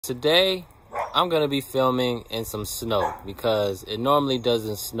Today, I'm going to be filming in some snow because it normally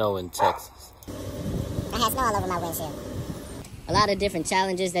doesn't snow in Texas. I had snow all over my windshield. A lot of different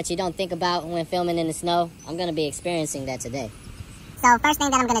challenges that you don't think about when filming in the snow. I'm going to be experiencing that today. So first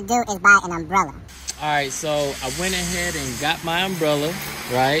thing that I'm going to do is buy an umbrella. All right, so I went ahead and got my umbrella,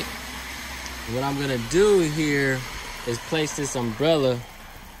 right? What I'm going to do here is place this umbrella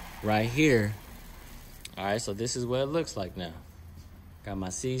right here. All right, so this is what it looks like now. Got my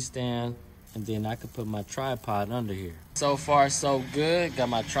C-stand, and then I could put my tripod under here. So far, so good. Got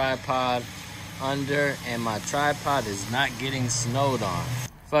my tripod under, and my tripod is not getting snowed on.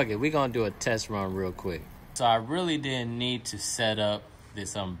 Fuck it, we gonna do a test run real quick. So I really didn't need to set up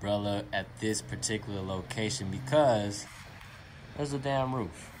this umbrella at this particular location because there's a damn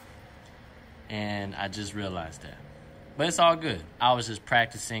roof. And I just realized that. But it's all good. I was just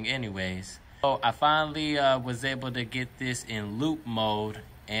practicing anyways. So I finally was able to get this in loop mode,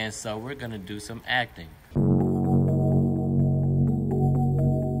 and so we're gonna do some acting.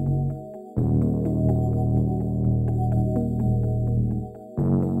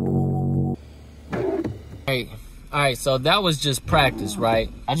 All right, so that was just practice,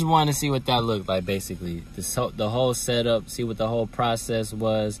 right? I just wanted to see what that looked like, basically. The whole setup, see what the whole process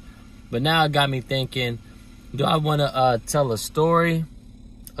was. But now it got me thinking, do I wanna tell a story?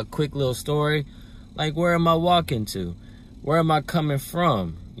 A quick little story, like where am I walking to? Where am I coming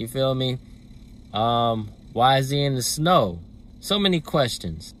from? You feel me? Why is he in the snow? So many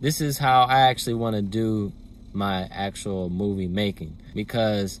questions. This is how I actually want to do my actual movie making,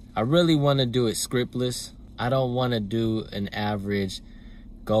 because I really want to do it scriptless. I don't want to do an average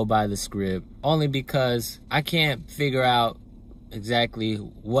go by the script, only because I can't figure out exactly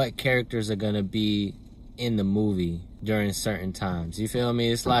what characters are gonna be in the movie during certain times. You feel me?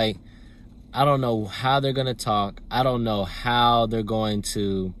 It's like, I don't know how they're gonna talk. I don't know how they're going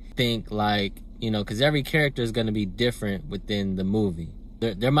to think, like, you know, because every character is gonna be different within the movie.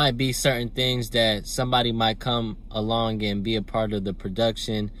 There might be certain things that somebody might come along and be a part of the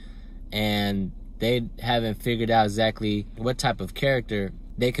production and they haven't figured out exactly what type of character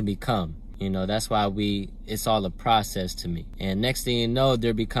they could become. You know, that's why it's all a process to me. And next thing you know,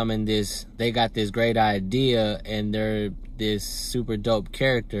 they're becoming this, they got this great idea and they're this super dope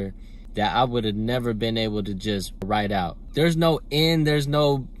character that I would have never been able to just write out. There's no end, there's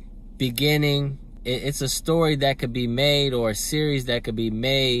no beginning. It's a story that could be made, or a series that could be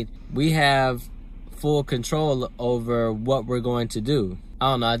made. We have full control over what we're going to do.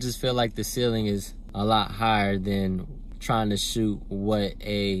 I don't know, I just feel like the ceiling is a lot higher than trying to shoot what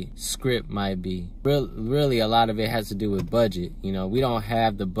a script might be. Really, a lot of it has to do with budget. You know, we don't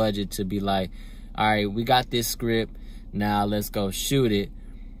have the budget to be like, all right, we got this script, now let's go shoot it.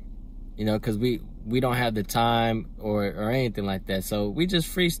 You know, because we don't have the time or anything like that. So we just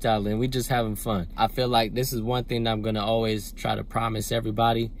freestyling, we just having fun. I feel like this is one thing that I'm gonna always try to promise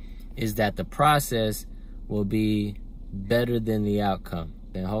everybody, is that the process will be better than the outcome.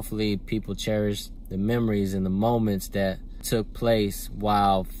 And hopefully people cherish the memories and the moments that took place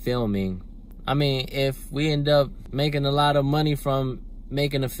while filming. I mean, if we end up making a lot of money from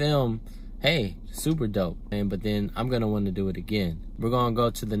making a film, hey, super dope. But then I'm gonna want to do it again. We're gonna go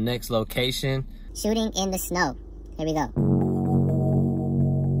to the next location. Shooting in the snow. Here we go.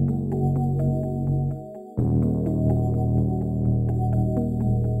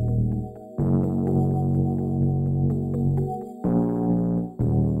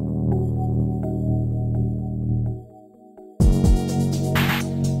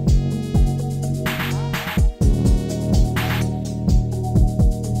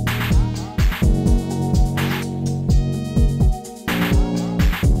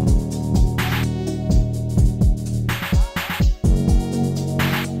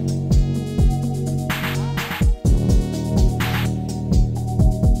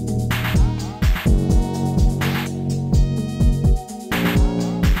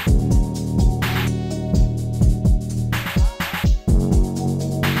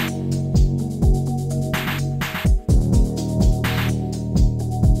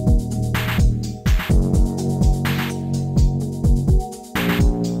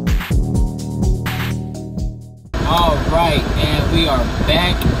 Alright, and we are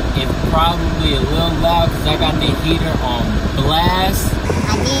back. It's probably a little loud because I got the heater on blast.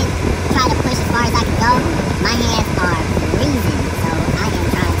 I did try to push as far as I could go. My hands are freezing, so I am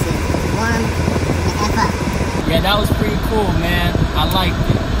trying to warm the F up. Yeah, that was pretty cool, man. I liked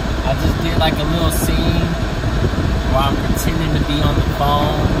it. I just did like a little scene where I'm pretending to be on the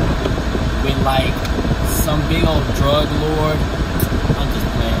phone with like some big old drug lord. I'm just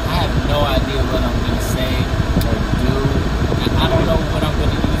playing. I have no idea what I'm gonna say or do. I don't know what I'm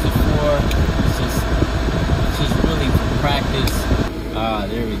gonna use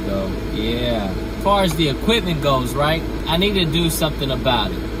far as the equipment goes, right, I need to do something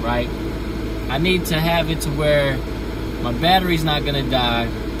about it, right? I need to have it to where my battery's not gonna die.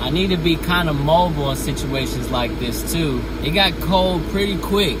 I need to be kind of mobile in situations like this too. It got cold pretty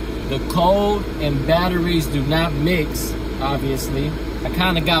quick. The cold and batteries do not mix, obviously. I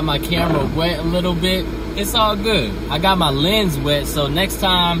kind of got my camera wet a little bit. It's all good. I got my lens wet, so next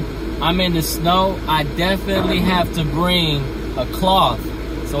time I'm in the snow, I definitely have to bring a cloth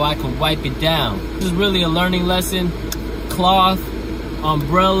so I can wipe it down. This is really a learning lesson. Cloth,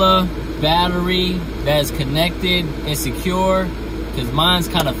 umbrella, battery that's connected and secure, because mine's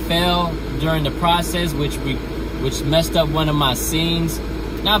kind of fell during the process, which messed up one of my scenes.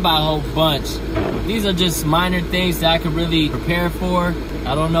 Not by a whole bunch. These are just minor things that I could really prepare for.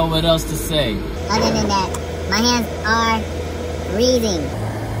 I don't know what else to say. Other than that, my hands are freezing.